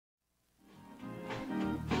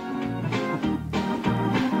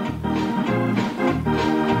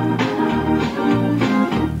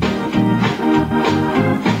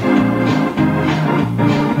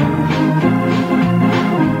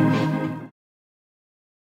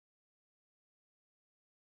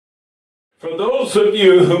For those of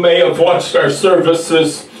you who may have watched our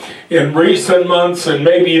services in recent months and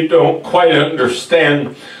maybe you don't quite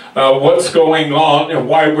understand what's going on and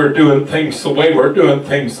why we're doing things the way we're doing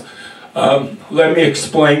things, let me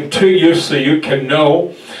explain to you so you can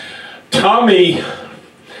know. Tommy,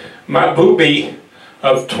 my booby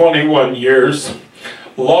of 21 years,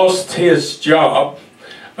 lost his job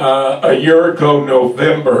a year ago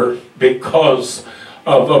November because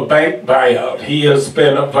of a bank buyout. He has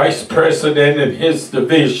been a vice president in his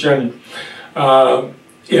division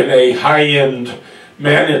in a high-end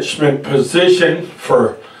management position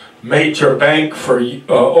for a major bank for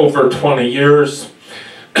over 20 years.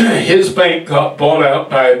 His bank got bought out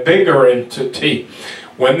by a bigger entity.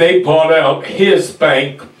 When they bought out his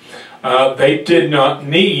bank, they did not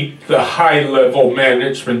need the high-level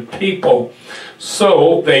management people.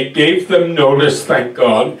 So they gave them notice, thank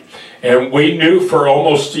God, and we knew for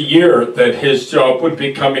almost a year that his job would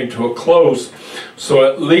be coming to a close.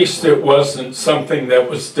 So at least it wasn't something that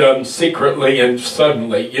was done secretly and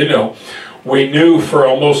suddenly, you know. We knew for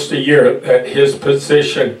almost a year that his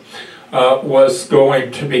position was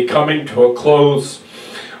going to be coming to a close,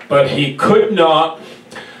 but he could not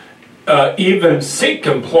even seek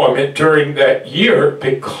employment during that year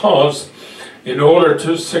because in order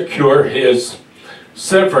to secure his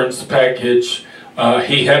severance package,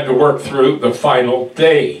 he had to work through the final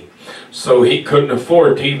day. So he couldn't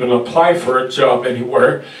afford to even apply for a job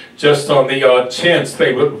anywhere, just on the odd chance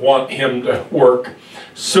they would want him to work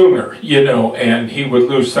sooner, you know, and he would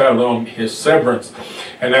lose out on his severance.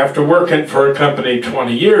 And after working for a company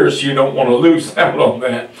 20 years, you don't want to lose out on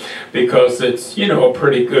that because it's, you know, a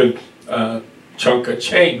pretty good chunk of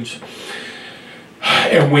change.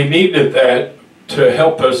 And we needed that to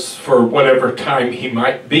help us for whatever time he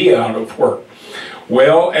might be out of work.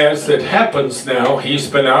 Well, as it happens now, he's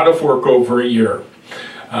been out of work over a year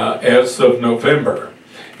as of November.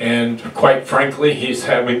 And quite frankly, he's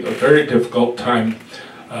having a very difficult time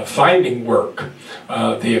finding work.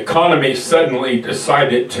 The economy suddenly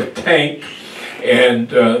decided to tank, and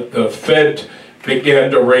the Fed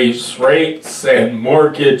began to raise rates and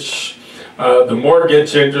the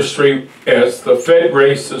mortgage industry, as the Fed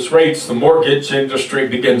raises rates, the mortgage industry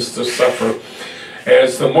begins to suffer.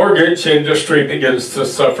 As the mortgage industry begins to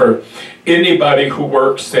suffer, anybody who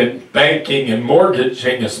works in banking and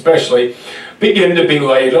mortgaging especially begin to be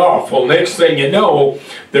laid off. Well, next thing you know,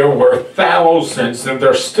 there were thousands, and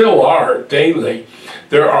there still are daily,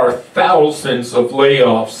 there are thousands of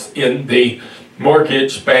layoffs in the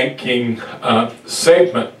mortgage banking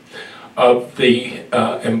segment of the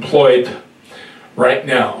employed right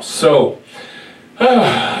now. So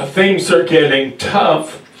things are getting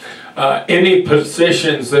tough. Any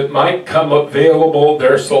positions that might come available,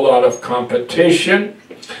 there's a lot of competition,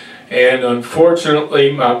 and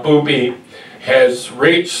unfortunately my booby has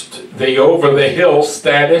reached the over-the-hill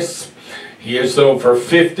status. He is over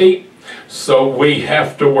 50, so we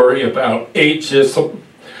have to worry about ageism.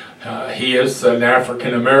 He is an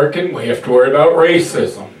African American. We have to worry about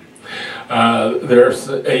racism. There's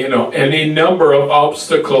any number of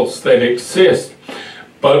obstacles that exist,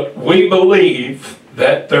 but we believe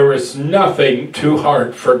that there is nothing too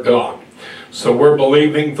hard for God. So we're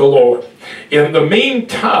believing the Lord. In the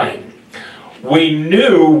meantime, we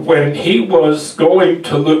knew when his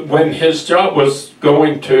job was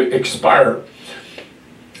going to expire,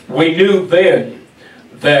 we knew then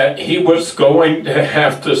that he was going to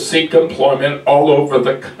have to seek employment all over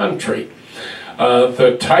the country.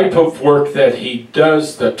 The type of work that he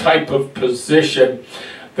does, the type of position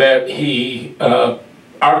that he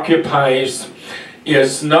occupies,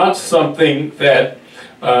 is not something that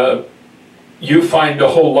you find a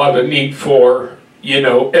whole lot of need for, you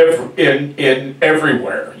know,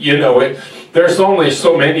 everywhere. You know, there's only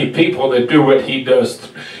so many people that do what he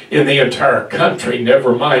does in the entire country,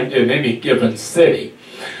 never mind in any given city.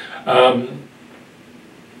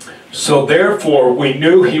 So therefore, we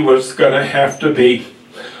knew he was going to have to be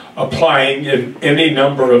applying in any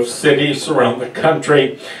number of cities around the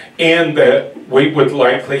country, and that we would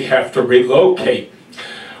likely have to relocate.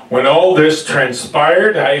 When all this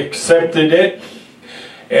transpired, I accepted it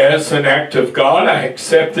as an act of God. I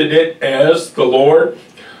accepted it as the Lord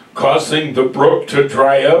causing the brook to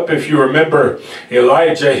dry up. If you remember,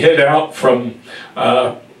 Elijah hid out from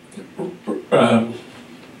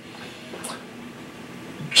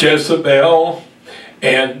Jezebel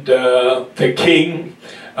and the king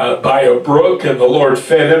by a brook, and the Lord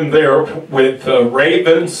fed him there with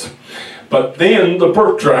ravens. But then the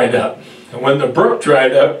brook dried up. And when the brook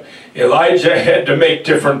dried up, Elijah had to make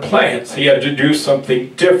different plans. He had to do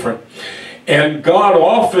something different. And God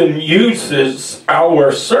often uses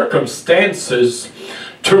our circumstances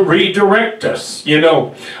to redirect us. You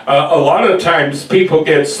know, a lot of times people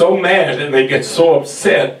get so mad and they get so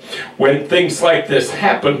upset when things like this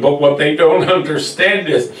happen, but what they don't understand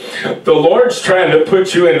is the Lord's trying to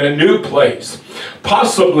put you in a new place,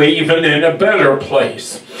 possibly even in a better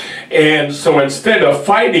place. And so instead of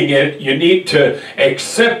fighting it, you need to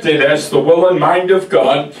accept it as the will and mind of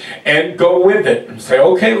God and go with it and say,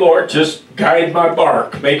 okay, Lord, just guide my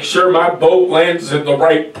bark. Make sure my boat lands in the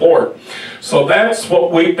right port. So that's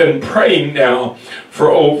what we've been praying now for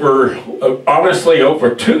honestly,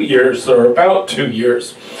 over 2 years, or about 2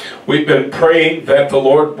 years. We've been praying that the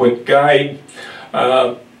Lord would guide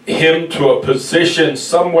him to a position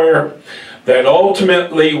somewhere that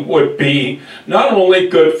ultimately would be not only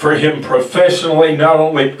good for him professionally, not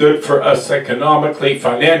only good for us economically,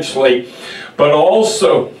 financially, but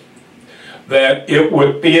also that it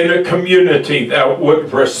would be in a community that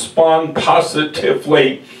would respond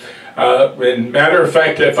positively, and matter of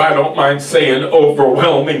fact, if I don't mind saying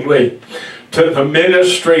overwhelmingly, to the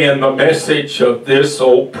ministry and the message of this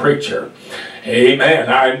old preacher. Amen.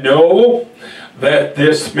 I know that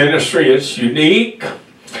this ministry is unique.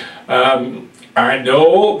 I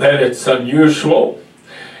know that it's unusual,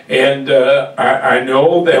 and I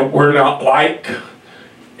know that we're not like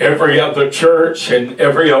every other church and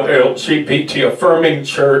every other LGBT affirming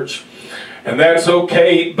church, and that's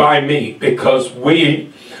okay by me, because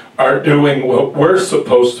we are doing what we're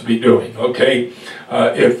supposed to be doing, okay?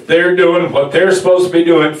 If they're doing what they're supposed to be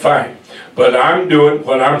doing, fine, but I'm doing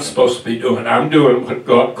what I'm supposed to be doing. I'm doing what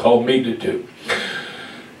God called me to do.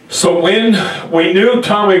 So when we knew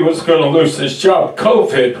Tommy was going to lose his job,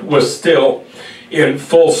 COVID was still in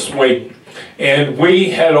full swing. And we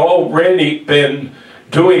had already been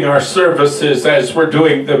doing our services as we're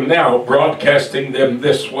doing them now, broadcasting them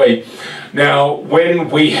this way. Now, when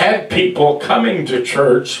we had people coming to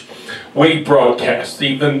church, we broadcast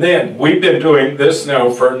even then. We've been doing this now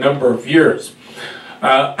for a number of years.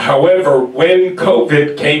 However, when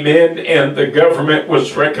COVID came in and the government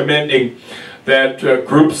was recommending that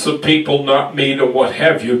groups of people not meet or what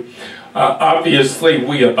have you, obviously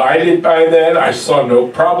we abided by that. I saw no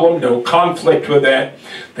problem, no conflict with that.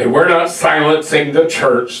 They were not silencing the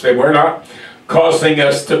church. They were not causing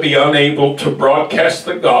us to be unable to broadcast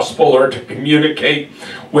the gospel or to communicate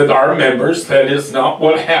with our members. That is not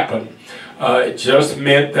what happened. It just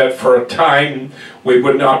meant that for a time we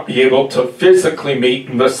would not be able to physically meet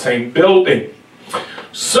in the same building.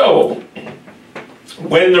 So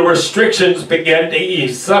when the restrictions began to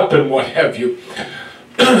ease up and what have you,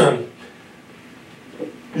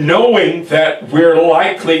 knowing that we're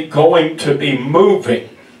likely going to be moving,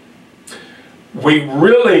 we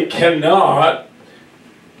really cannot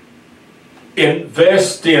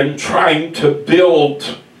invest in trying to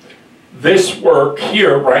build this work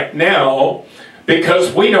here right now,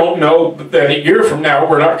 because we don't know that a year from now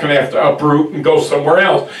we're not going to have to uproot and go somewhere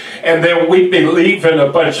else. And then we'd be leaving a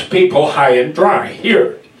bunch of people high and dry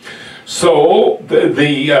here. So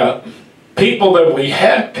the people that we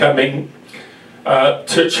had coming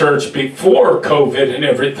to church before COVID and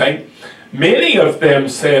everything, many of them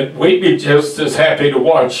said we'd be just as happy to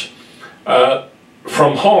watch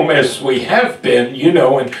from home as we have been, you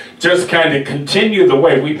know, and just kind of continue the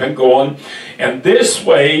way we've been going. And this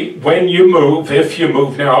way, when you move, if you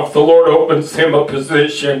move now, if the Lord opens him a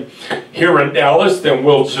position here in Dallas, then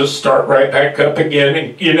we'll just start right back up again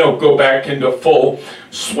and, you know, go back into full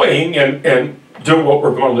swing and do what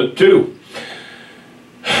we're going to do.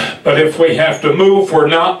 But if we have to move, we're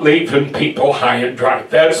not leaving people high and dry.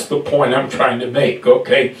 That's the point I'm trying to make,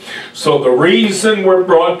 okay? So the reason we're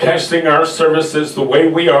broadcasting our services the way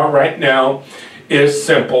we are right now is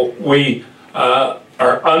simple. We are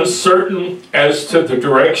uncertain as to the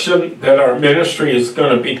direction that our ministry is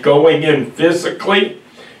going to be going in physically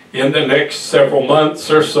in the next several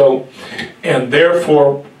months or so, and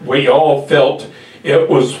therefore we all felt it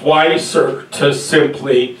was wiser to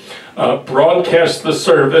simply broadcast the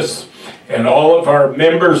service, and all of our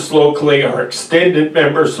members locally, our extended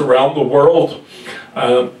members around the world.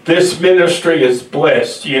 This ministry is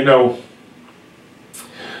blessed. You know,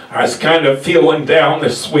 I was kind of feeling down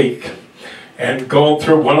this week and going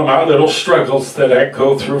through one of my little struggles that I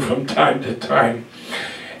go through from time to time.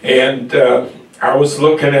 And I was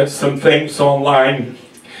looking at some things online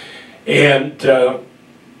and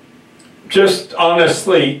just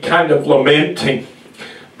honestly kind of lamenting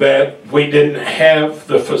that we didn't have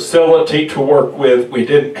the facility to work with. We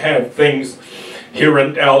didn't have things here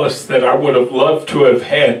in Dallas that I would have loved to have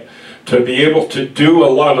had to be able to do a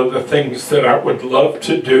lot of the things that I would love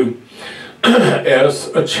to do as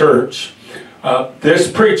a church.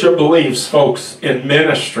 This preacher believes, folks, in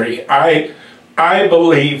ministry. I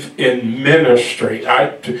believe in ministry.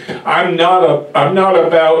 I'm not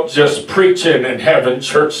about just preaching and having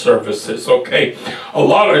church services, okay? A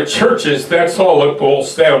lot of churches, that's all it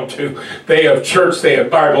boils down to. They have church, they have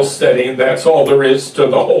Bible study, and that's all there is to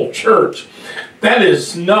the whole church. That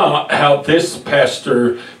is not how this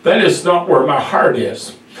pastor, that is not where my heart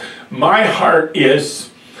is. My heart is,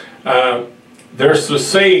 there's a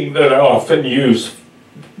saying that I often use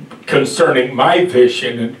concerning my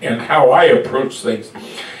vision and how I approach things.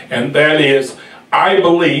 And that is, I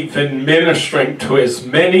believe in ministering to as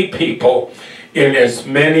many people in as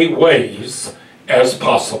many ways as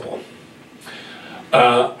possible.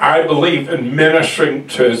 I believe in ministering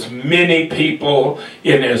to as many people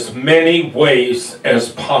in as many ways as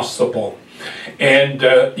possible. And,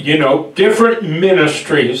 you know, different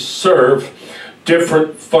ministries serve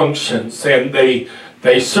different functions, and they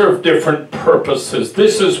serve different purposes.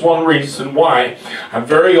 This is one reason why I'm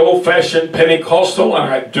very old-fashioned Pentecostal,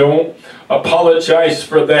 and I don't apologize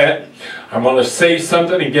for that. I'm going to say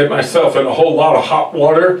something and get myself in a whole lot of hot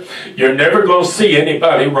water. You're never going to see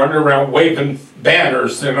anybody running around waving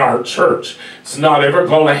banners in our church. It's not ever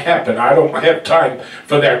going to happen. I don't have time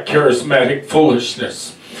for that charismatic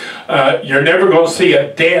foolishness. You're never going to see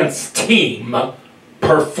a dance team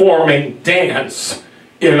performing dance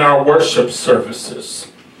in our worship services.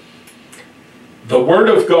 The Word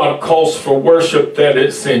of God calls for worship that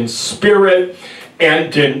is in spirit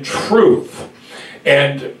and in truth.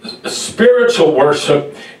 And spiritual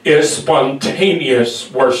worship is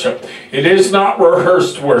spontaneous worship. It is not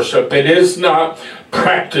rehearsed worship. It is not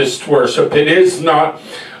practiced worship. It is not...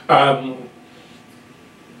 I'm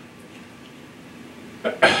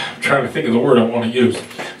trying to think of the word I want to use.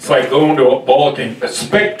 It's like going to a ball game.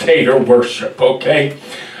 Spectator worship, okay?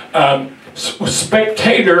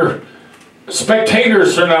 Spectators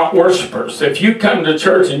are not worshipers. If you come to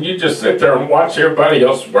church and you just sit there and watch everybody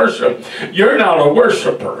else worship, you're not a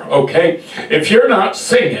worshiper, okay? If you're not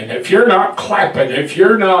singing, if you're not clapping, if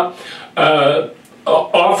you're not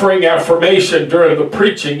offering affirmation during the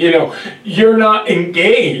preaching, you know, you're not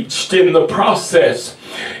engaged in the process.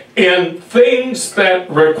 And things that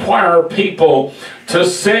require people to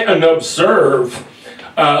sit and observe,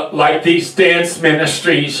 like these dance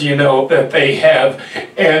ministries, you know, that they have,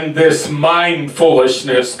 and this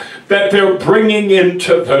mindfulness that they're bringing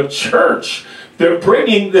into the church. They're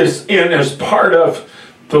bringing this in as part of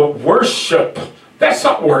the worship. That's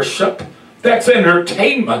not worship. That's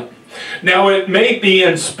entertainment. Now, it may be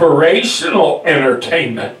inspirational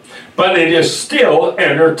entertainment, but it is still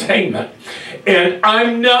entertainment. And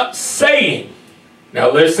I'm not saying,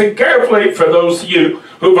 now listen carefully for those of you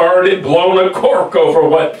who've already blown a cork over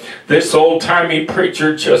what this old-timey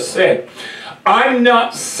preacher just said. I'm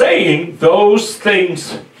not saying those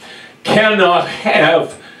things cannot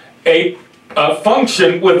have a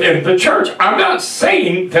function within the church. I'm not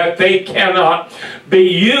saying that they cannot be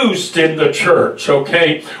used in the church,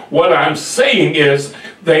 okay? What I'm saying is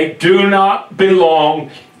they do not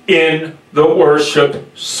belong in the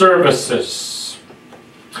worship services.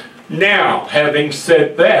 Now, having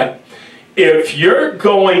said that, if you're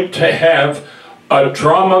going to have a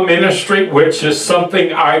drama ministry, which is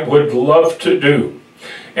something I would love to do.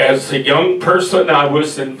 As a young person, I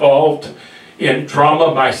was involved in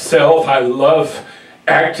drama myself. I love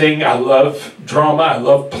acting, I love drama, I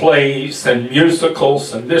love plays and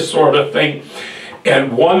musicals and this sort of thing.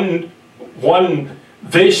 And one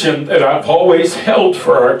vision that I've always held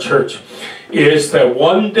for our church is that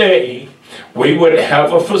one day we would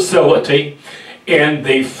have a facility, and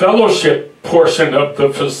the fellowship portion of the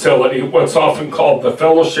facility, what's often called the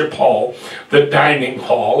fellowship hall, the dining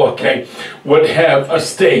hall, okay, would have a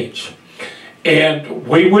stage. And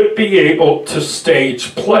we would be able to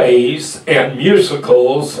stage plays and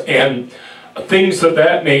musicals and things of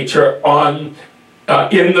that nature on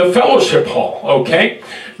in the fellowship hall, okay?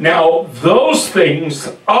 Now, those things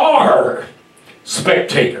are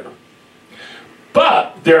spectator.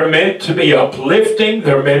 But they're meant to be uplifting,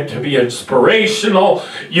 they're meant to be inspirational,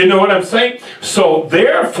 you know what I'm saying? So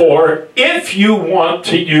therefore, if you want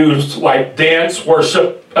to use like dance,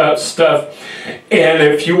 worship stuff, and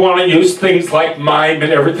if you want to use things like mime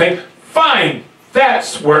and everything, fine,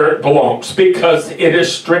 that's where it belongs, because it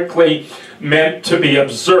is strictly meant to be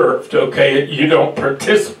observed, okay? You don't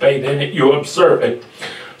participate in it, you observe it.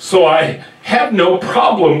 So I have no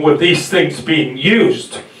problem with these things being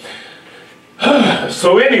used.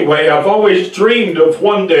 So anyway, I've always dreamed of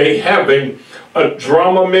one day having a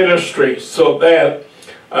drama ministry so that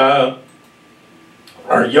our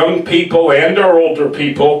young people and our older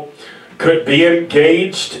people could be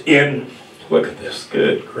engaged in look at this,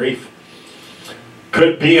 good grief,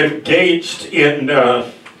 could be engaged in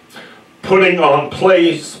putting on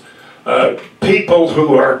plays, people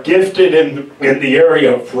who are gifted in the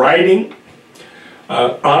area of writing.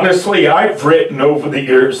 Honestly, I've written over the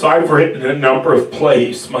years, I've written a number of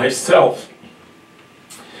plays myself.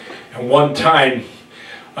 And one time,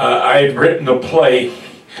 I had written a play,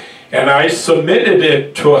 and I submitted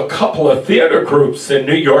it to a couple of theater groups in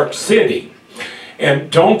New York City.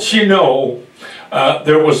 And don't you know,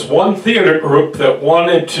 there was one theater group that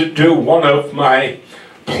wanted to do one of my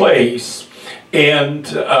plays, and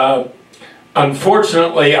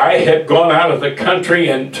unfortunately I had gone out of the country,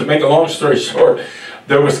 and to make a long story short,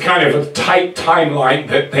 there was kind of a tight timeline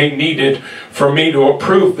that they needed for me to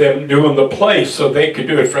approve them doing the play so they could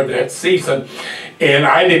do it for that season. And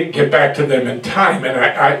I didn't get back to them in time. And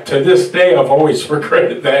I to this day, I've always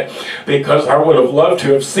regretted that, because I would have loved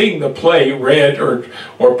to have seen the play read or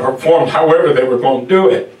performed however they were going to do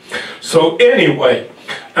it. So anyway,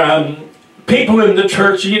 people in the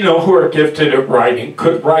church, you know, who are gifted at writing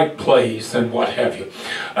could write plays and what have you.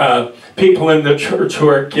 People in the church who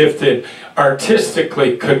are gifted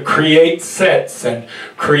artistically could create sets and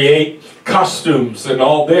create costumes and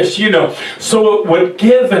all this, you know. So it would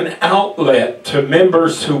give an outlet to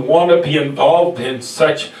members who want to be involved in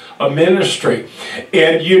such a ministry.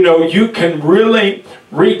 And you know, you can really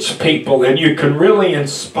reach people, and you can really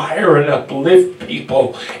inspire and uplift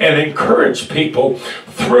people and encourage people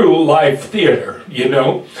through live theater, you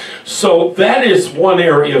know. So that is one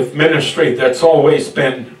area of ministry that's always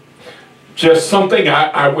been just something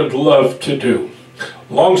I would love to do.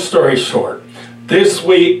 Long story short, this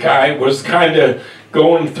week I was kind of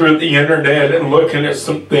going through the internet and looking at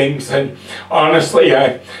some things, and honestly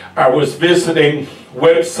I was visiting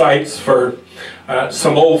websites for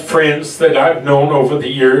some old friends that I've known over the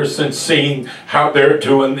years and seeing how they're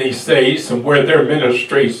doing these days and where their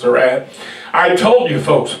ministries are at. I told you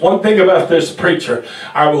folks, one thing about this preacher,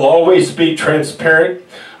 I will always be transparent.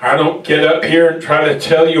 I don't get up here and try to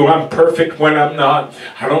tell you I'm perfect when I'm not.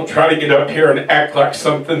 I don't try to get up here and act like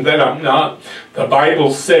something that I'm not. The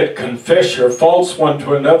Bible said, confess your faults one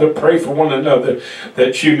to another, pray for one another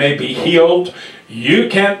that you may be healed. You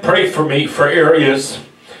can't pray for me for areas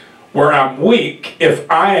where I'm weak if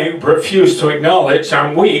I refuse to acknowledge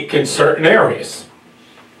I'm weak in certain areas.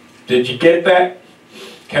 Did you get that?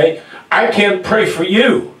 Okay. I can't pray for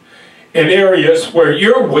you in areas where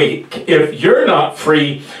you're weak if you're not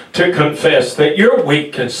free to confess that you're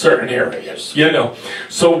weak in certain areas, you know.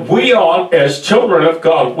 So we ought, as children of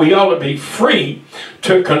God, we ought to be free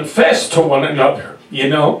to confess to one another, you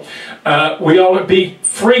know. We ought to be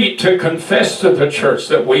free to confess to the church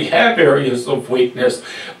that we have areas of weakness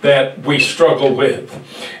that we struggle with.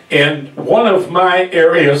 And one of my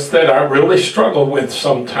areas that I really struggle with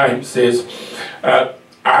sometimes is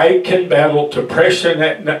I can battle depression,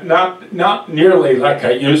 not nearly like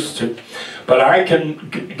I used to, but I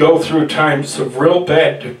can go through times of real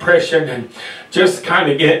bad depression and just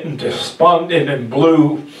kind of getting despondent and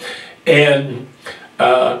blue. And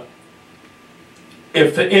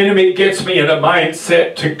if the enemy gets me in a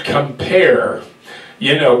mindset to compare,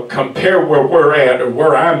 you know, compare where we're at or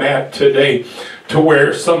where I'm at today to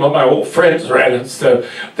where some of my old friends are at and stuff,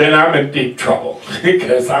 then I'm in deep trouble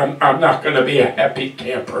because I'm not going to be a happy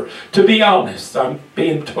camper. To be honest, I'm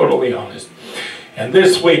being totally honest. And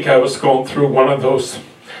this week I was going through one of those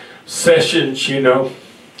sessions, you know,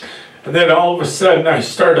 and then all of a sudden I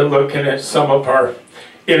started looking at some of our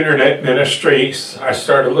internet ministries. I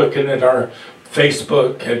started looking at our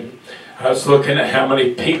Facebook, and I was looking at how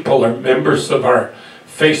many people are members of our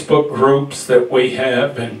Facebook groups that we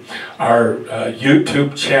have and our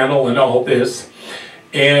YouTube channel and all this.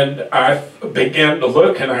 And I began to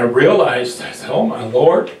look and I realized, I said, oh my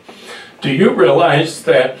Lord, do you realize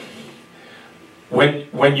that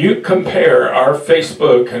when you compare our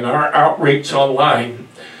Facebook and our outreach online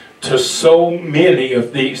to so many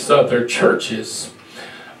of these other churches,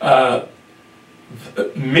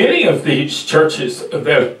 many of these churches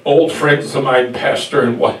that old friends of mine pastor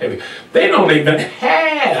and what have you, they don't even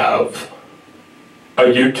have a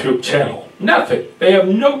YouTube channel. Nothing. They have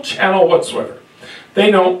no channel whatsoever.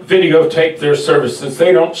 They don't videotape their services.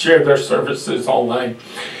 They don't share their services online.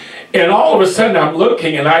 And all of a sudden I'm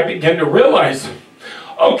looking and I begin to realize,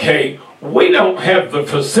 okay, we don't have the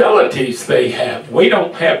facilities they have. We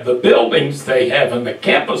don't have the buildings they have and the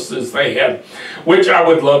campuses they have, which I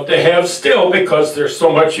would love to have still because there's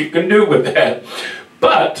so much you can do with that.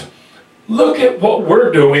 But look at what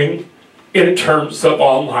we're doing in terms of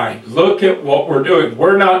online. Look at what we're doing.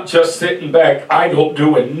 We're not just sitting back idle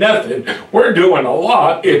doing nothing. We're doing a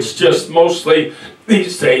lot. It's just mostly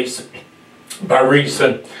these days by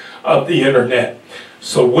reason of the internet.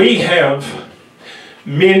 So we have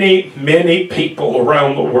many, many people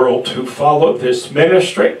around the world who follow this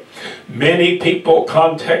ministry. Many people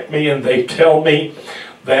contact me and they tell me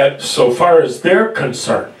that so far as they're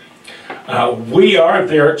concerned, we are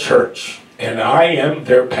their church and I am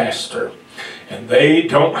their pastor. And they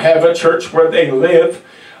don't have a church where they live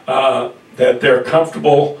that they're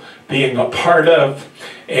comfortable being a part of.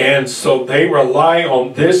 And so they rely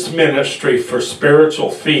on this ministry for spiritual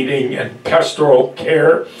feeding and pastoral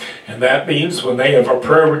care. And that means when they have a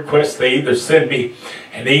prayer request, they either send me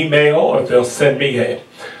an email or they'll send me a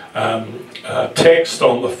text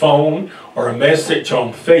on the phone or a message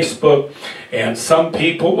on Facebook. And some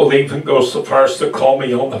people will even go so far as to call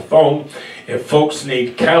me on the phone. If folks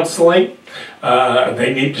need counseling,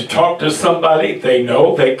 they need to talk to somebody, they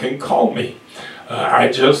know they can call me. I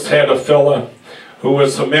just had a fella who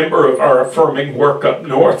was a member of our affirming work up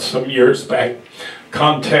north some years back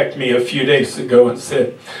contact me a few days ago and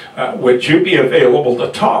said, would you be available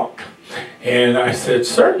to talk? And I said,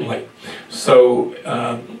 certainly. So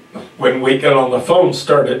when we got on the phone,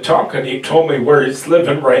 started talking, he told me where he's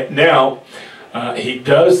living right now. He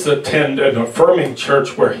does attend an affirming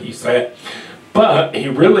church where he's at, but he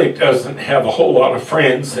really doesn't have a whole lot of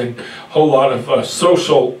friends and a whole lot of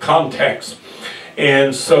social contacts.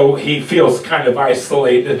 And so he feels kind of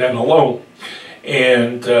isolated and alone.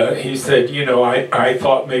 And he said, you know, I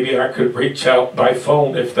thought maybe I could reach out by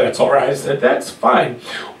phone if that's all right. I said, that's fine.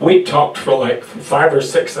 We talked for like 5 or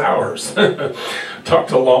 6 hours.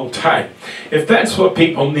 Talked a long time. If that's what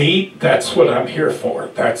people need, that's what I'm here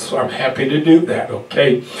for. I'm happy to do that,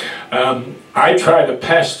 okay? I try to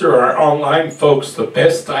pastor our online folks the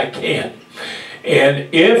best I can.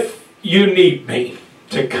 And if you need me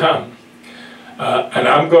to come, and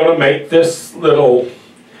I'm going to make this little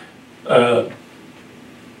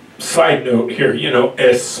side note here, you know,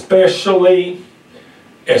 especially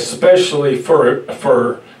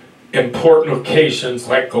for important occasions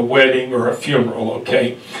like a wedding or a funeral,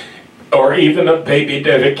 okay, or even a baby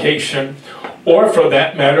dedication, or for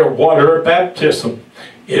that matter, water baptism.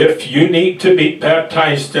 If you need to be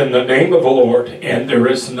baptized in the name of the Lord, and there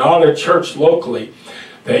is not a church locally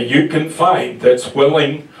that you can find that's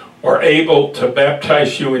willing or able to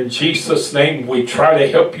baptize you in Jesus' name, we try to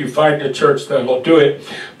help you find a church that will do it.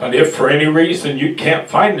 But if for any reason you can't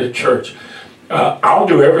find a church, I'll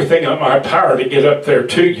do everything in my power to get up there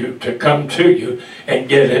to you, to come to you and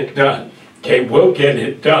get it done. Okay, we'll get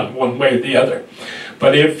it done one way or the other.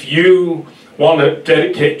 But if you want to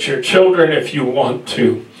dedicate your children, if you want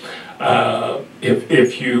to,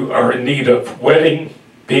 if you are in need of wedding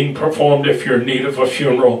being performed, if you're in need of a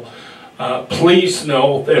funeral, please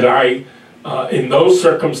know that in those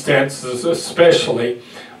circumstances especially,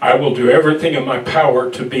 I will do everything in my power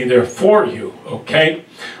to be there for you, okay?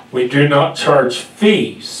 We do not charge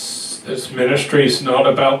fees. This ministry is not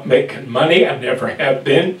about making money. I never have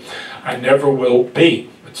been. I never will be.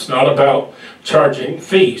 It's not about charging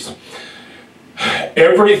fees.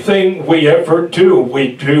 Everything we ever do,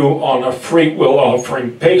 we do on a free will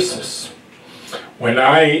offering basis. When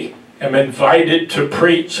I am invited to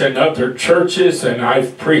preach in other churches, and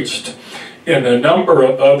I've preached in a number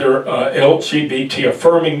of other LGBT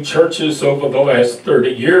affirming churches over the last 30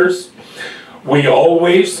 years, we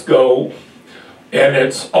always go, and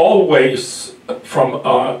it's always from,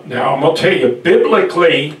 now I'm going to tell you,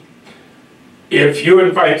 biblically, if you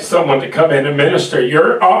invite someone to come in and minister,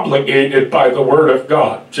 you're obligated by the Word of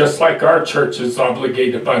God, just like our church is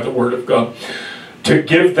obligated by the Word of God, to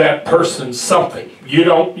give that person something. You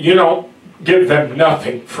don't give them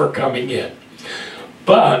nothing for coming in.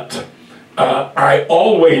 But I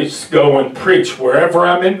always go and preach wherever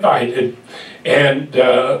I'm invited, and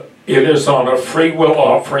it is on a free will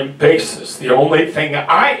offering basis. The only thing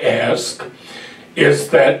I ask is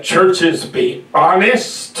that churches be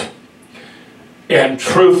honest and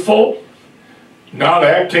truthful, not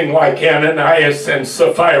acting like Ananias and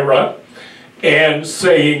Sapphira and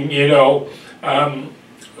saying, you know,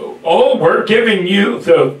 oh, we're giving you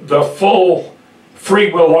the full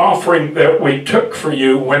free will offering that we took for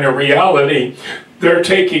you, when in reality they're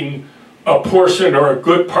taking a portion or a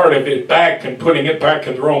good part of it back and putting it back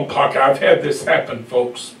in their own pocket. I've had this happen,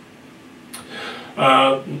 folks.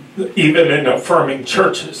 Even in affirming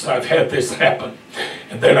churches, I've had this happen.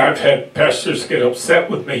 And then I've had pastors get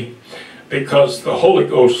upset with me because the Holy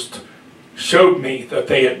Ghost showed me that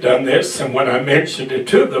they had done this, and when I mentioned it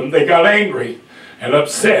to them, they got angry and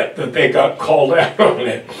upset that they got called out on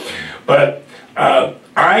it. But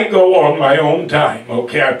I go on my own dime,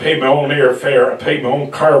 okay? I pay my own airfare, I pay my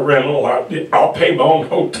own car rental, I'll pay my own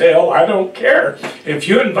hotel, I don't care. If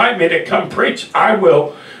you invite me to come preach, I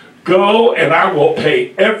will go and I will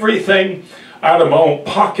pay everything out of my own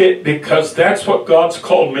pocket because that's what God's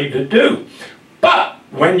called me to do. But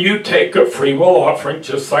when you take a free will offering,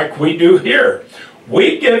 just like we do here,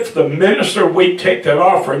 we give the minister we take that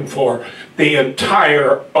offering for the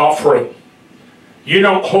entire offering. You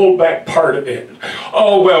don't hold back part of it.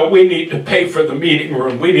 Oh, well, we need to pay for the meeting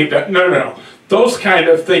room. We need that. No, no, no. Those kind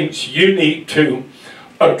of things you need to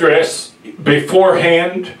address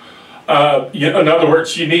beforehand. In other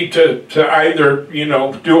words, you need to either,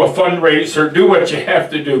 do a fundraiser, do what you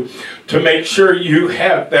have to do to make sure you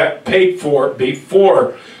have that paid for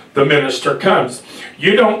before the minister comes.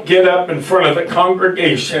 You don't get up in front of the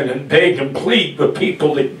congregation and beg and plead the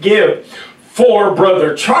people to give for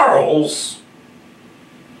Brother Charles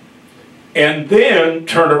and then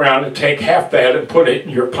turn around and take half that and put it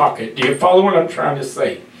in your pocket. Do you follow what I'm trying to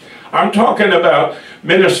say? I'm talking about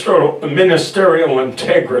ministerial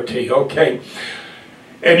integrity, okay?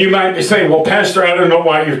 And you might be saying, well, Pastor, I don't know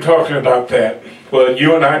why you're talking about that. Well,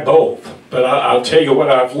 you and I both. But I'll tell you what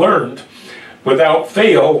I've learned. Without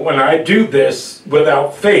fail, when I do this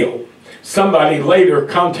without fail, somebody later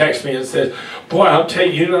contacts me and says, boy, I'll tell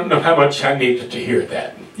you, you don't know how much I needed to hear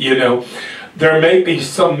that. There may be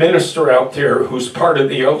some minister out there who's part of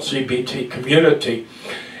the LGBT community,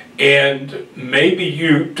 and maybe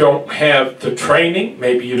you don't have the training,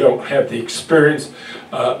 maybe you don't have the experience,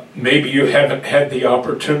 maybe you haven't had the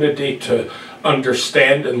opportunity to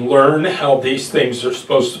understand and learn how these things are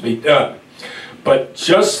supposed to be done. But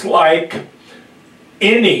just like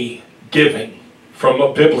any giving from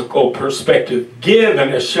a biblical perspective, give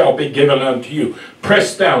and it shall be given unto you.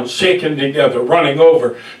 Pressed down, shaken together, running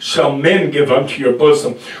over, shall men give unto your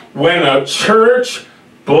bosom. When a church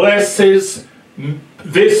blesses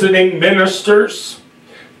visiting ministers,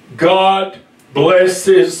 God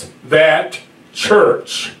blesses that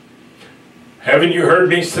church. Haven't you heard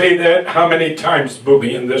me say that? How many times,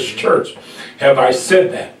 Booby, in this church have I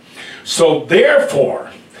said that? So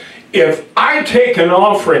therefore, if I take an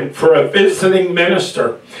offering for a visiting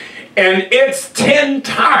minister and it's 10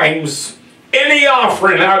 times any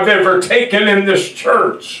offering I've ever taken in this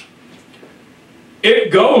church, it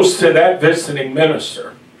goes to that visiting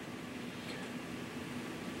minister.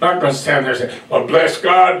 I'm not going to stand there and say, well, bless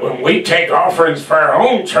God, when we take offerings for our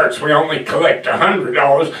own church, we only collect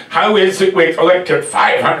 $100. How is it we collected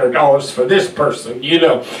 $500 for this person?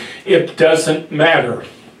 It doesn't matter.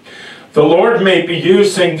 The Lord may be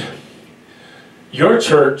using your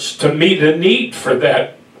church to meet a need for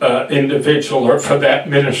that individual or for that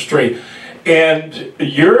ministry. And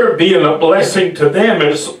your being a blessing to them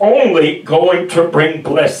is only going to bring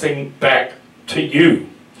blessing back to you.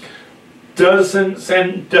 Dozens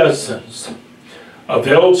and dozens of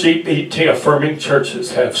LGBT affirming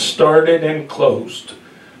churches have started and closed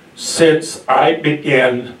since I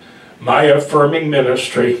began my affirming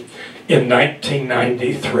ministry in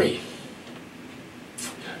 1993.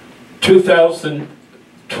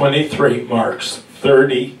 2023 marks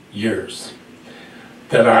 30 years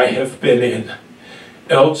that I have been in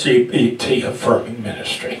LGBT affirming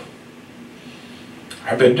ministry.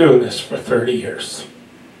 I've been doing this for 30 years.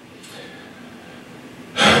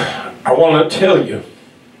 I want to tell you,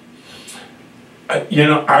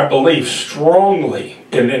 I believe strongly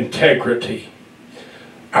in integrity.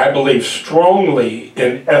 I believe strongly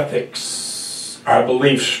in ethics. I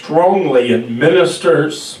believe strongly in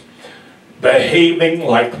ministers behaving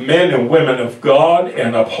like men and women of God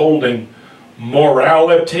and upholding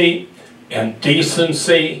morality and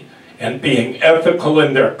decency and being ethical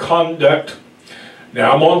in their conduct.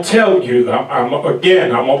 Now I'm going to tell you, I'm going to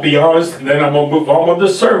be honest, and then I'm going to move on with the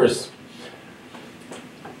service.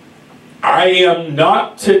 I am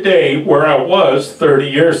not today where I was 30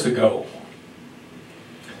 years ago.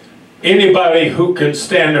 Anybody who can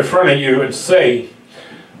stand in front of you and say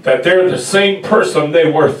that they're the same person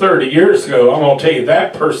they were 30 years ago, I'm going to tell you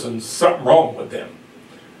that person's something wrong with them.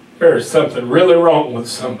 There is something really wrong with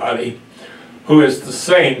somebody who is the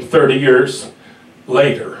same 30 years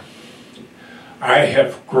later. I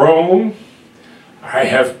have grown, I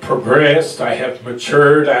have progressed, I have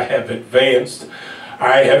matured, I have advanced,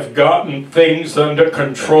 I have gotten things under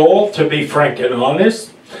control, to be frank and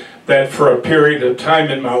honest, that for a period of time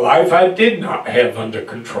in my life I did not have under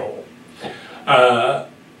control. A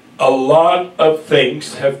lot of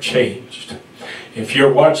things have changed. If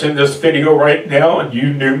you're watching this video right now and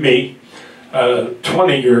you knew me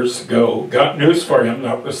 20 years ago. Got news for you, I'm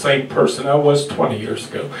not the same person I was 20 years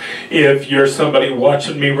ago. If you're somebody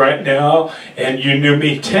watching me right now and you knew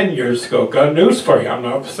me 10 years ago, got news for you, I'm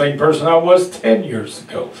not the same person I was 10 years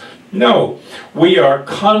ago. No, we are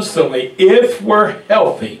constantly, if we're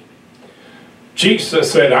healthy,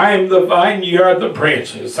 Jesus said, I am the vine, you are the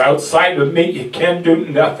branches. Outside of me, you can do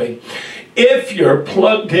nothing. If you're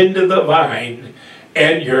plugged into the vine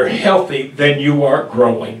and you're healthy, then you are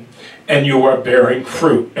growing and you are bearing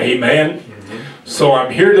fruit. Amen? Mm-hmm. So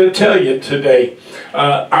I'm here to tell you today,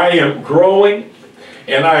 I am growing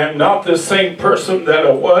and I am not the same person that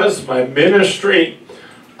I was. My ministry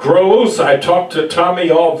grows. I talk to Tommy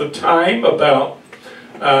all the time about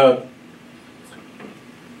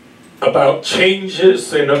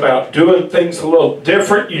changes and about doing things a little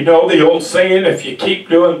different. You know the old saying, if you keep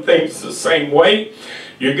doing things the same way,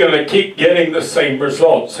 you're going to keep getting the same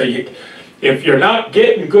results. So if you're not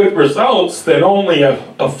getting good results, then only a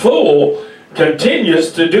fool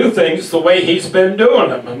continues to do things the way he's been doing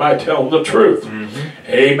them. Am I telling the truth?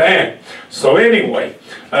 Mm-hmm. Amen. So anyway,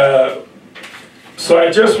 so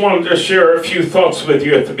I just wanted to share a few thoughts with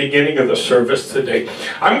you at the beginning of the service today.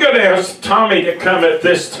 I'm going to ask Tommy to come at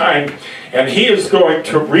this time, and he is going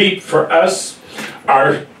to read for us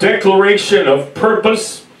our declaration of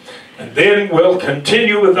purpose, and then we'll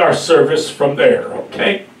continue with our service from there,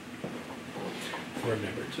 okay?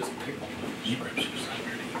 Remember, just pick scriptures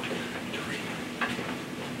to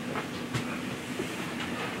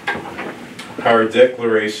read. Our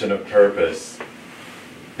declaration of purpose.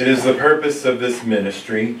 It is the purpose of this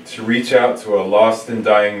ministry to reach out to a lost and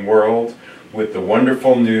dying world with the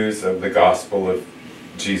wonderful news of the gospel of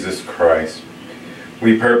Jesus Christ.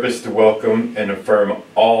 We purpose to welcome and affirm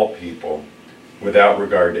all people without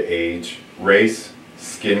regard to age, race,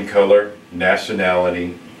 skin color,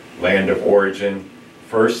 nationality, land of origin,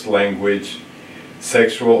 first language,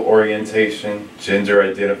 sexual orientation, gender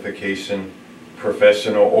identification,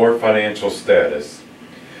 professional or financial status.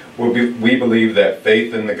 We believe that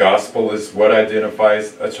faith in the gospel is what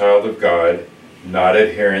identifies a child of God, not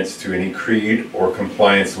adherence to any creed or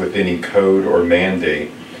compliance with any code or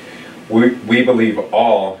mandate. We believe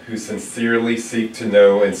all who sincerely seek to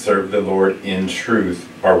know and serve the Lord in truth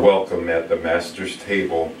are welcome at the Master's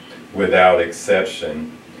table without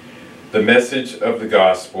exception. The message of the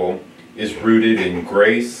gospel is rooted in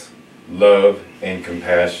grace, love, and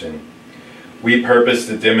compassion. We purpose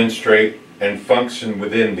to demonstrate and function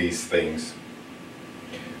within these things.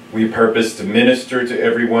 We purpose to minister to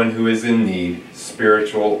everyone who is in need,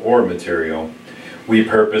 spiritual or material. We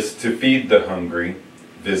purpose to feed the hungry,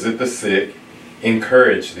 visit the sick,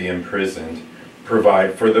 encourage the imprisoned,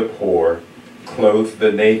 provide for the poor, clothe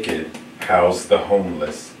the naked, house the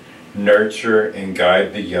homeless, nurture and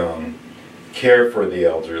guide the young, care for the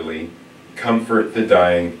elderly, comfort the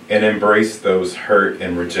dying, and embrace those hurt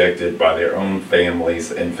and rejected by their own families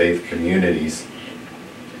and faith communities.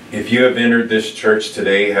 If you have entered this church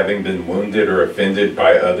today having been wounded or offended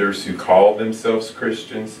by others who call themselves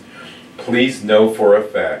Christians, please know for a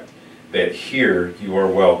fact that here you are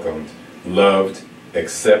welcomed, loved,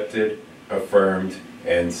 accepted, affirmed,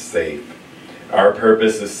 and safe. Our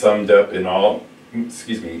purpose is summed up in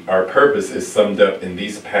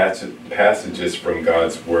these passages from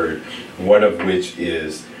God's Word, one of which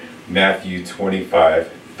is Matthew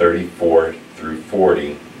 25:34 through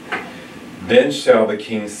 40. Then shall the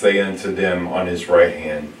King say unto them on his right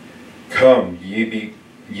hand, Come, ye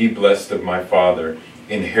blessed of my Father,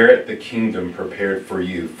 inherit the kingdom prepared for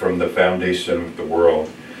you from the foundation of the world.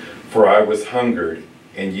 For I was hungered,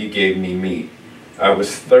 and ye gave me meat. I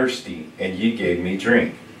was thirsty, and ye gave me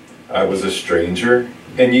drink. I was a stranger,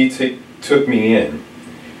 and ye took me in.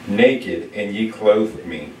 Naked, and ye clothed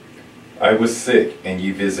me. I was sick, and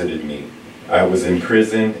ye visited me. I was in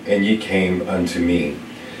prison, and ye came unto me.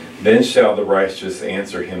 Then shall the righteous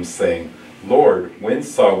answer him, saying, Lord, when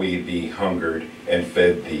saw we thee hungered, and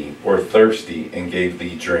fed thee, or thirsty, and gave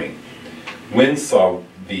thee drink? When saw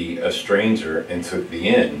thee a stranger, and took thee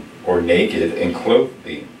in, or naked, and clothed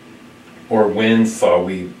thee? Or when saw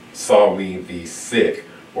we thee sick,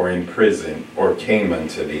 or in prison, or came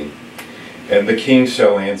unto thee? And the King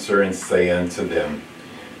shall answer and say unto them,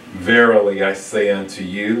 Verily I say unto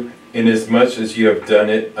you, inasmuch as you have done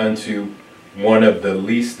it unto one of the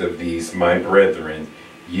least of these my brethren,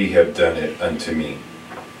 ye have done it unto me.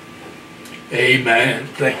 Amen.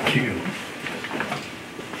 Thank you.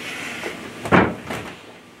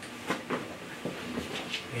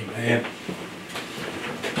 Amen.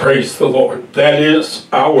 Praise the Lord. That is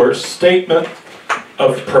our statement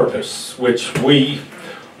of purpose, which we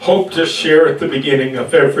hope to share at the beginning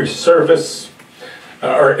of every service.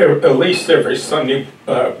 or at least every Sunday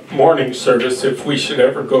morning service, if we should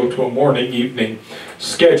ever go to a morning-evening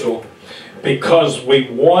schedule, because we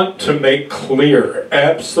want to make clear,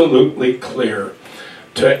 absolutely clear,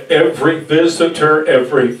 to every visitor,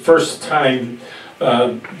 every first-time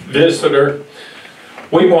visitor,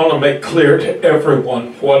 we want to make clear to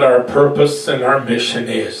everyone what our purpose and our mission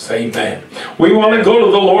is. Amen. We want to go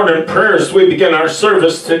to the Lord in prayer as we begin our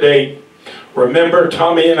service today. Remember,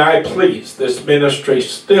 Tommy and I, please, this ministry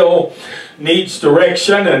still needs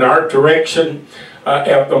direction, and our direction,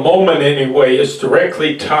 at the moment anyway, is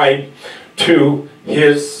directly tied to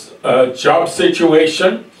his job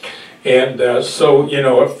situation. And so, you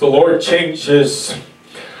know, if the Lord changes,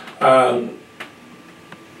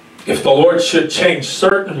 if the Lord should change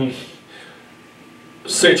certain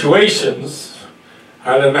situations,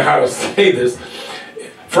 I don't know how to say this.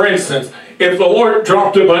 For instance, if the Lord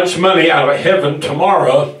dropped a bunch of money out of heaven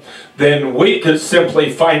tomorrow, then we could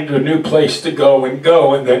simply find a new place to go, and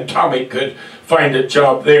then Tommy could find a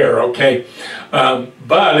job there, okay?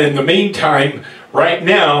 But in the meantime, right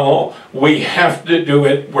now, we have to do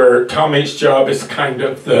it where Tommy's job is kind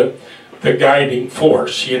of the guiding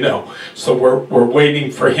force, you know. So we're waiting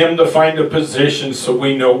for him to find a position so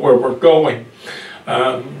we know where we're going.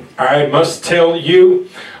 I must tell you,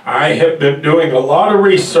 I have been doing a lot of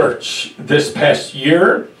research this past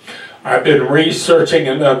year. I've been researching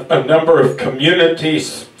a number of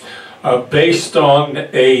communities based on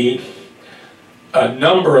a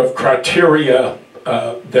number of criteria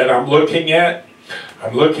that I'm looking at.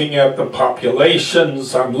 I'm looking at the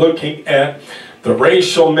populations. I'm looking at the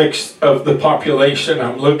racial mix of the population.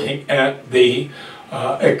 I'm looking at the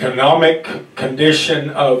economic condition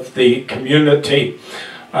of the community.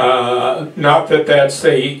 Not that that's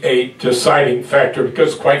a deciding factor,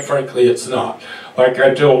 because quite frankly it's not. Like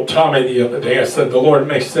I told Tommy the other day, I said the Lord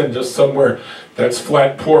may send us somewhere that's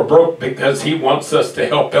flat, poor, broke, because he wants us to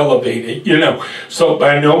help elevate it, you know. So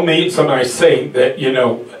by no means am I saying that, you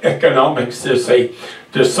know, economics is a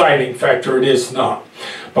deciding factor. It is not.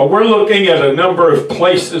 But we're looking at a number of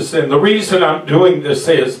places, and the reason I'm doing this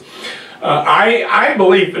is I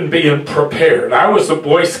believe in being prepared. I was a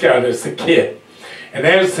Boy Scout as a kid. And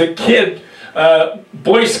as a kid,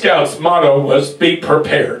 Boy Scouts' motto was be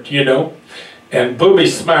prepared, you know. And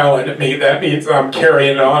Booby's smiling at me. That means I'm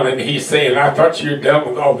carrying on. And he's saying, I thought you were done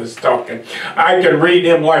with all this talking. I can read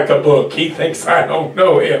him like a book. He thinks I don't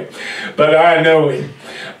know him, but I know him.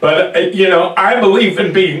 But, you know, I believe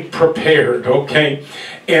in being prepared, okay?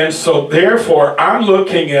 And so, therefore, I'm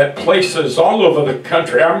looking at places all over the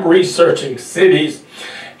country. I'm researching cities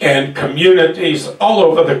and communities all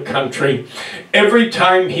over the country. Every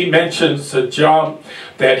time he mentions a job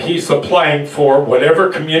that he's applying for, whatever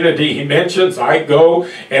community he mentions, I go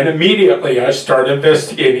and immediately I start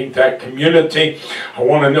investigating that community. I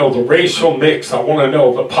want to know the racial mix. I want to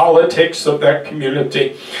know the politics of that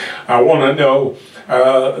community. I want to know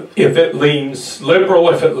if it leans liberal,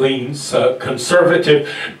 if it leans conservative,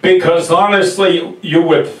 because honestly, you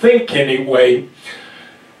would think anyway,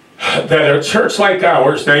 that a church like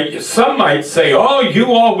ours, now some might say, oh,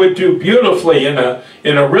 you all would do beautifully in a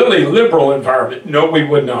really liberal environment. No, we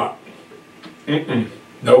would not.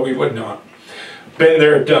 No, we would not. Been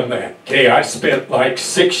there, done that. Okay, I spent like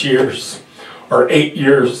 6 years or 8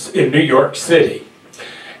 years in New York City.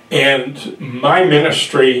 And my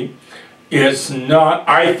ministry is not,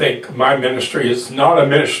 I think my ministry is not a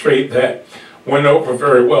ministry that went over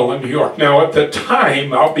very well in New York. Now at the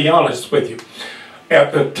time, I'll be honest with you,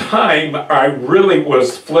 at the time, I really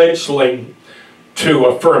was fledgling to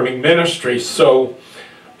affirming ministry, so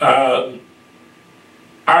I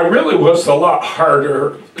really was a lot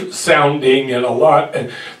harder sounding, and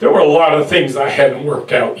there were a lot of things I hadn't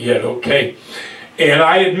worked out yet, okay? And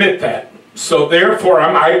I admit that. So therefore,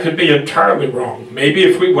 I could be entirely wrong. Maybe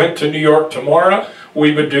if we went to New York tomorrow,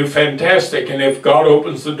 we would do fantastic. And if God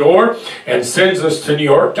opens the door and sends us to New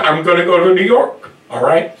York, I'm going to go to New York, all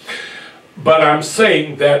right? But I'm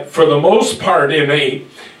saying that for the most part, in a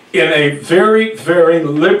very, very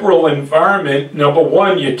liberal environment, number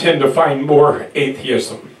one, you tend to find more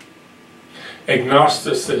atheism,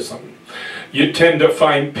 agnosticism. You tend to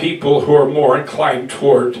find people who are more inclined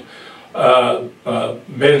toward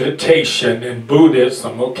meditation and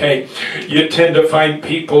Buddhism, okay? You tend to find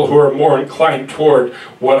people who are more inclined toward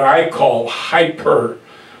what I call hyper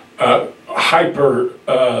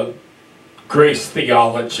grace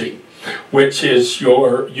theology, which is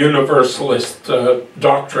your universalist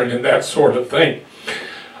doctrine and that sort of thing.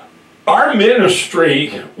 Our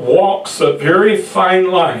ministry walks a very fine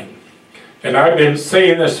line, and I've been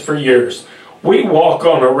saying this for years. We walk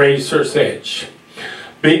on a razor's edge.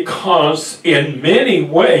 because in many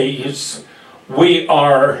ways we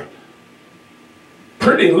are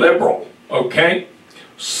pretty liberal, okay?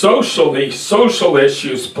 Socially, social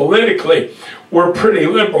issues, politically, we're pretty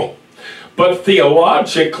liberal. But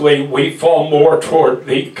theologically, we fall more toward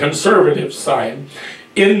the conservative side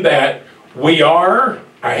in that we are,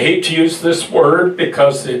 I hate to use this word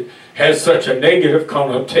because it has such a negative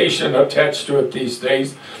connotation attached to it these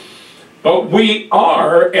days, but we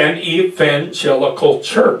are an evangelical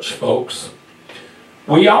church, folks.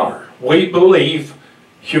 We are. We believe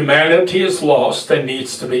humanity is lost and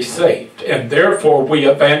needs to be saved, and therefore we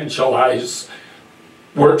evangelize.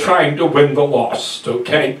 We're trying to win the lost,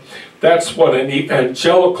 okay? That's what an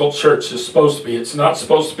evangelical church is supposed to be. It's not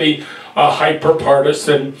supposed to be a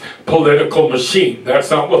hyper-partisan political machine.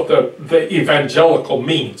 That's not what the evangelical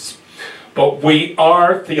means. But we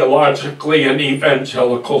are theologically an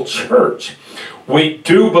evangelical church. We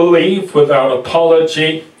do believe without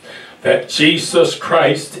apology that Jesus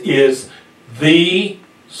Christ is the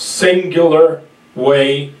singular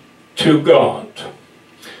way to God.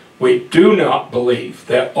 We do not believe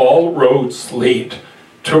that all roads lead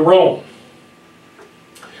to Rome.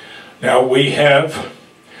 Now we have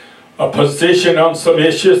a position on some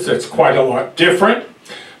issues that's quite a lot different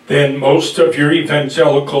than most of your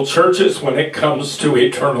evangelical churches when it comes to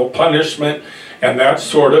eternal punishment and that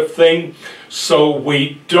sort of thing. So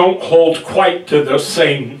we don't hold quite to the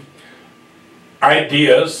same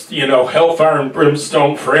ideas, you know, hellfire and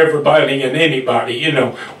brimstone for everybody and anybody, you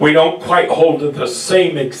know. We don't quite hold to the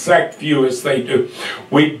same exact view as they do.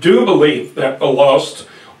 We do believe that the lost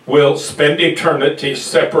will spend eternity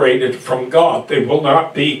separated from God. They will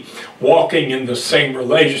not be walking in the same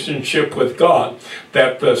relationship with God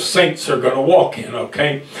that the saints are going to walk in,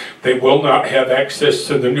 okay? They will not have access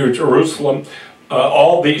to the New Jerusalem.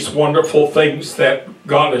 All these wonderful things that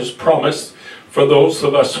God has promised for those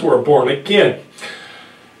of us who are born again.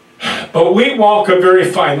 But we walk a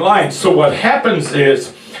very fine line. So what happens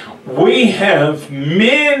is we have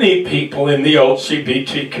many people in the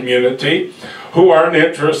LGBT community who aren't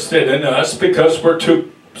interested in us because we're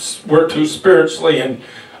too spiritually and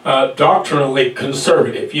doctrinally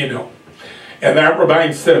conservative, you know. And that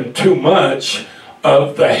reminds them too much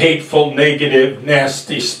of the hateful, negative,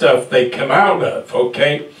 nasty stuff they come out of,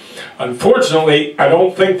 okay? Unfortunately, I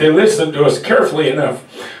don't think they listen to us carefully enough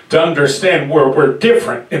to understand where we're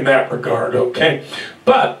different in that regard, okay?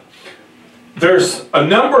 But there's a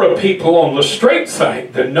number of people on the straight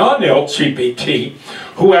side, the non-LGBT,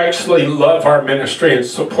 who actually love our ministry and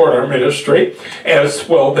support our ministry, as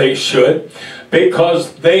well they should,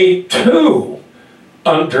 because they too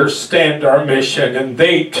understand our mission, and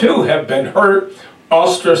they too have been hurt,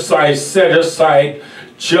 ostracized, set aside,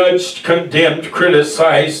 judged, condemned,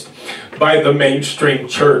 criticized by the mainstream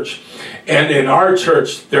church. And in our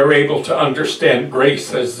church, they're able to understand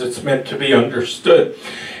grace as it's meant to be understood.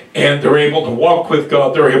 And they're able to walk with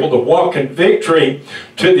God. They're able to walk in victory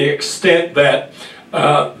to the extent that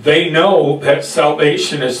they know that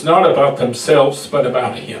salvation is not about themselves, but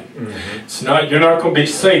about Him. Mm-hmm. It's not, you're not going to be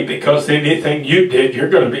saved because anything you did. You're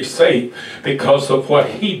going to be saved because of what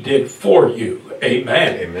He did for you.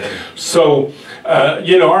 Amen. Amen. So,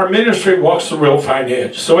 you know, our ministry walks a real fine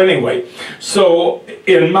edge. So anyway, so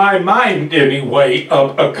in my mind anyway,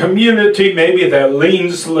 a community maybe that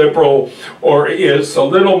leans liberal or is a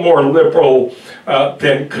little more liberal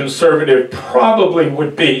than conservative probably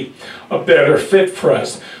would be a better fit for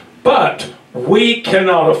us. But we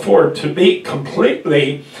cannot afford to be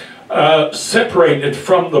completely separated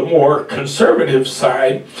from the more conservative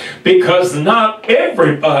side, because not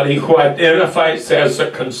everybody who identifies as a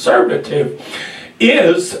conservative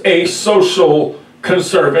is a social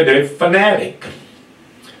conservative fanatic.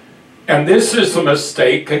 And this is a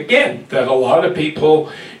mistake, again, that a lot of people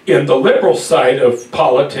in the liberal side of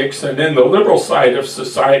politics and in the liberal side of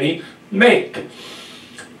society make.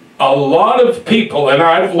 A lot of people, and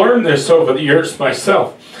I've learned this over the years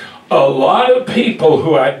myself, a lot of people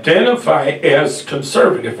who identify as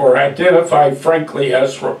conservative or identify, frankly,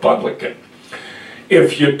 as Republican,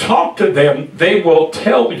 if you talk to them, they will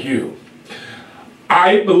tell you,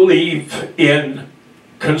 I believe in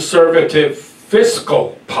conservative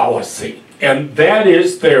fiscal policy, and that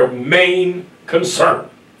is their main concern.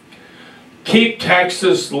 Keep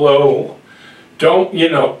taxes low.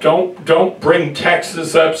 Don't bring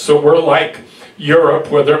taxes up so we're like Europe,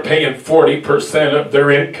 where they're paying 40% of their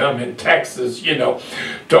income in taxes, you know.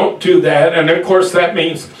 Don't do that. And of course that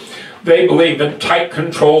means they believe in tight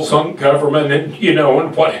controls on government and, you know,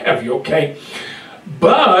 and what have you, okay?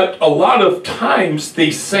 But a lot of times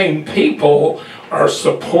these same people are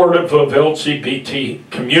supportive of LGBT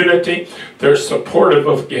community, they're supportive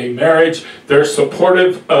of gay marriage, they're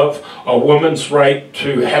supportive of a woman's right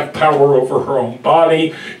to have power over her own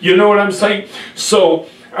body. You know what I'm saying? So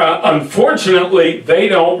unfortunately, they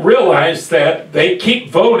don't realize that they keep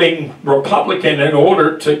voting Republican in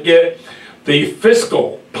order to get the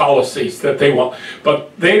fiscal policies that they want.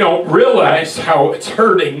 But they don't realize how it's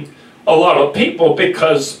hurting a lot of people,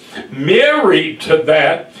 because married to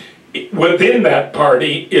that, within that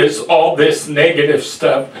party, is all this negative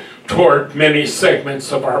stuff toward many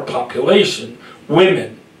segments of our population.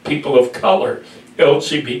 Women, people of color,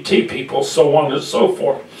 LGBT people, so on and so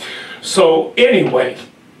forth. So anyway,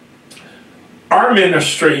 our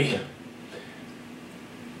ministry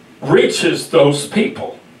reaches those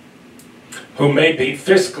people who may be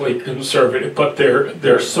fiscally conservative, but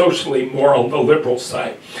they're socially more on the liberal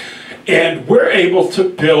side. And we're able to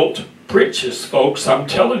build bridges, folks. I'm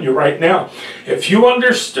telling you right now, if you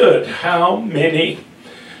understood how many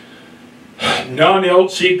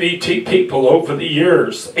non-LGBT people over the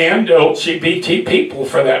years, and LGBT people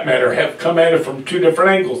for that matter, have come at it from two different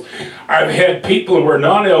angles. I've had people who are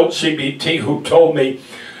non-LGBT who told me,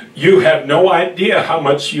 you have no idea how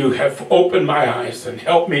much you have opened my eyes and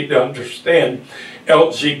helped me to understand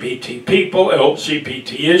LGBT people,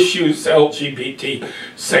 LGBT issues, LGBT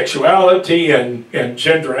sexuality and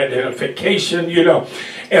gender identification, you know.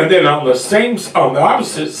 And then on the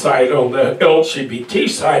opposite side, on the LGBT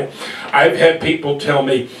side, I've had people tell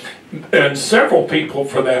me, and several people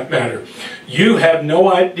for that matter, you have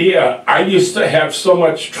no idea, I used to have so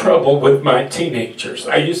much trouble with my teenagers.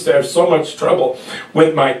 I used to have so much trouble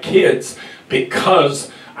with my kids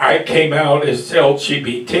because I came out as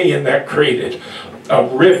LGBT, and that created a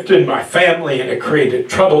rift in my family, and it created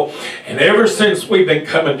trouble. And ever since we've been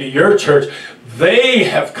coming to your church, they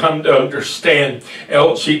have come to understand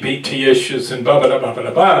LGBT issues and blah, blah, blah,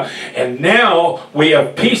 blah, blah. And now we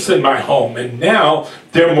have peace in my home, and now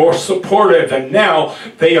they're more supportive, and now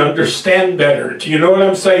they understand better. Do you know what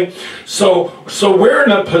I'm saying? So we're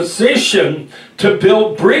in a position to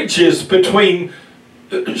build bridges between,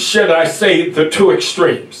 should I say, the two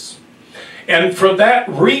extremes. And for that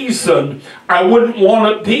reason, I wouldn't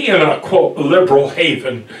want to be in a, quote, liberal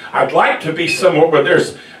haven. I'd like to be somewhere where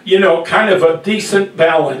there's, you know, kind of a decent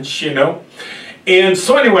balance, you know. And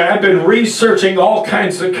so anyway, I've been researching all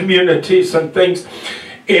kinds of communities and things.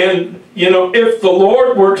 And, you know, if the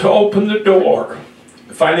Lord were to open the door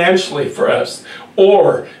financially for us,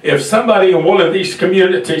 or if somebody in one of these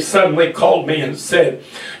communities suddenly called me and said,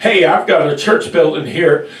 hey, I've got a church building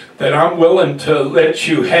here that I'm willing to let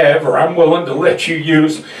you have, or I'm willing to let you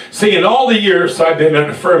use. See, in all the years I've been in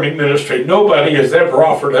affirming ministry, nobody has ever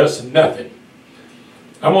offered us nothing.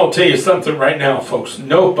 I'm going to tell you something right now, folks.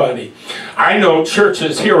 Nobody. I know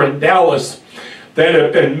churches here in Dallas that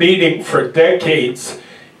have been meeting for decades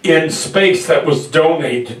in space that was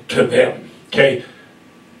donated to them. Okay?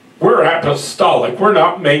 We're apostolic. We're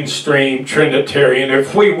not mainstream Trinitarian.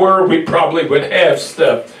 If we were, we probably would have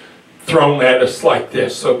stuff thrown at us like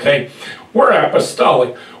this, okay? We're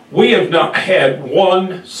apostolic. We have not had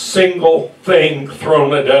one single thing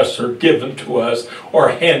thrown at us or given to us or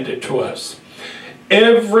handed to us.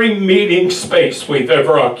 Every meeting space we've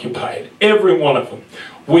ever occupied, every one of them,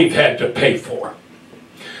 we've had to pay for.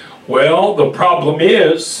 Well, the problem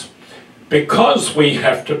is, because we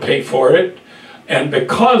have to pay for it, and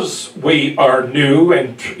because we are new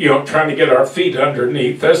and, you know, trying to get our feet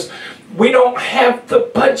underneath us, we don't have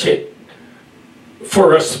the budget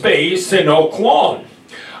for a space in Oak Lawn.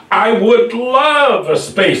 I would love a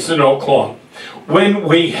space in Oak Lawn. When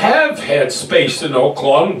we have had space in Oak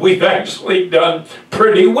Lawn, we've actually done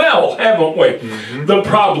pretty well, haven't we? Mm-hmm. The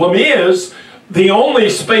problem is, the only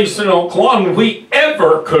space in Oak Lawn we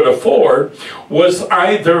ever could afford was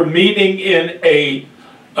either meeting in a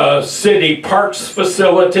city parks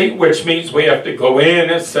facility, which means we have to go in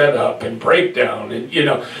and set up and break down, and, you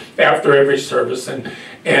know, after every service,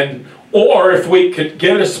 and or if we could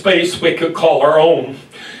get a space we could call our own.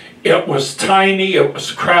 It was tiny, it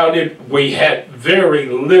was crowded, we had very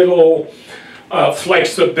little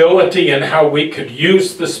flexibility in how we could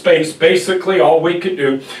use the space. Basically all we could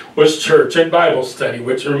do was church and Bible study,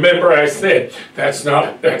 which, remember I said, that's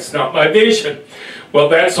not my vision. Well,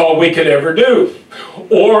 that's all we could ever do.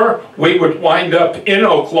 Or we would wind up in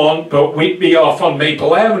Oak Lawn, but we'd be off on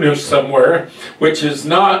Maple Avenue somewhere, which is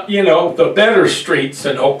not, you know, the better streets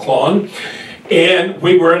in Oak Lawn. And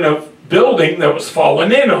we were in a building that was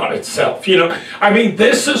falling in on itself, you know. I mean,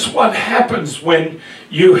 this is what happens when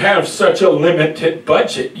you have such a limited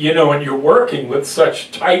budget, you know, and you're working with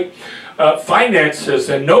such tight finances,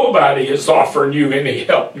 and nobody is offering you any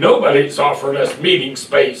help. Nobody's offering us meeting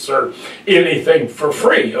space or anything for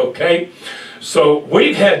free, okay? So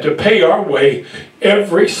we've had to pay our way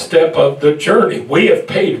every step of the journey. We have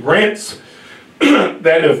paid rents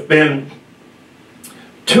that have been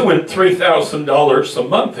 $2,000 and $3,000 a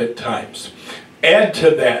month at times. Add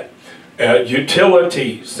to that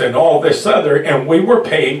utilities and all this other, and we were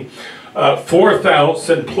paying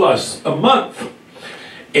 $4,000 plus a month.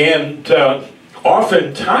 And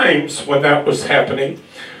oftentimes when that was happening,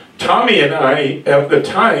 Tommy and I, at the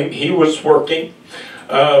time he was working,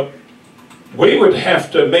 we would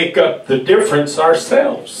have to make up the difference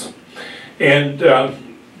ourselves. And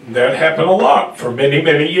that happened a lot for many,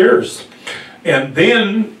 many years. And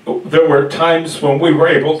then there were times when we were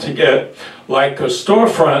able to get like a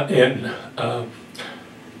storefront in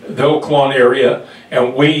the Oak Lawn area,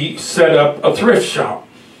 and we set up a thrift shop.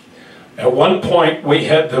 At one point we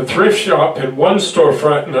had the thrift shop in one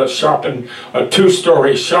storefront and a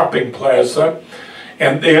two-story shopping plaza,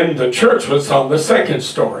 and then the church was on the second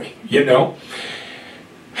story, you know.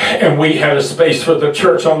 And we had a space for the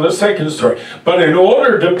church on the second story. But in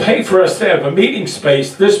order to pay for us to have a meeting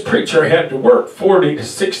space, this preacher had to work 40 to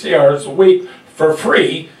 60 hours a week for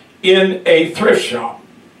free in a thrift shop.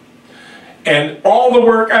 And all the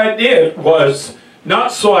work I did was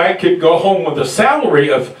not so I could go home with a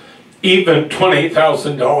salary of even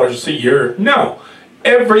 $20,000 a year. No.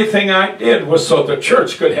 Everything I did was so the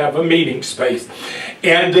church could have a meeting space.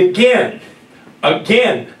 And again,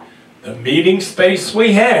 the meeting space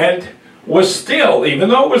we had was still, even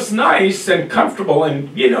though it was nice and comfortable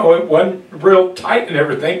and, you know, it wasn't real tight and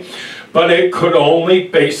everything, but it could only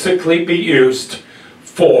basically be used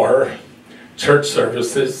for church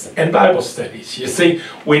services and Bible studies. You see,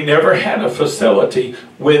 we never had a facility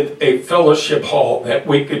with a fellowship hall that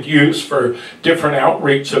we could use for different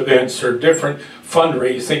outreach events or different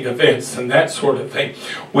fundraising events and that sort of thing.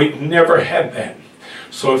 We never had that.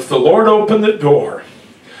 So if the Lord opened the door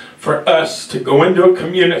for us to go into a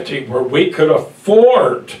community where we could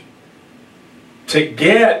afford to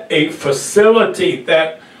get a facility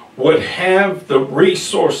that would have the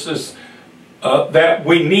resources that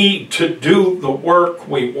we need to do the work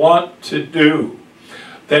we want to do,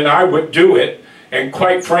 then I would do it. And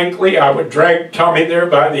quite frankly, I would drag Tommy there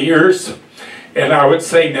by the ears and I would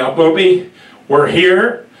say, now, Booby, we're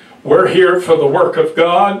here for the work of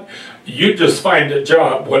God. You just find a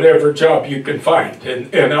job, whatever job you can find.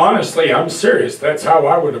 And honestly, I'm serious. That's how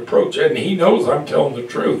I would approach it. And he knows I'm telling the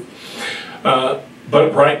truth.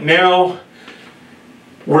 But right now,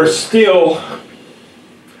 we're still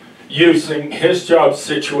using his job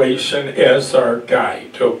situation as our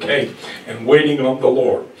guide, okay? And waiting on the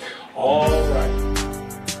Lord. All right.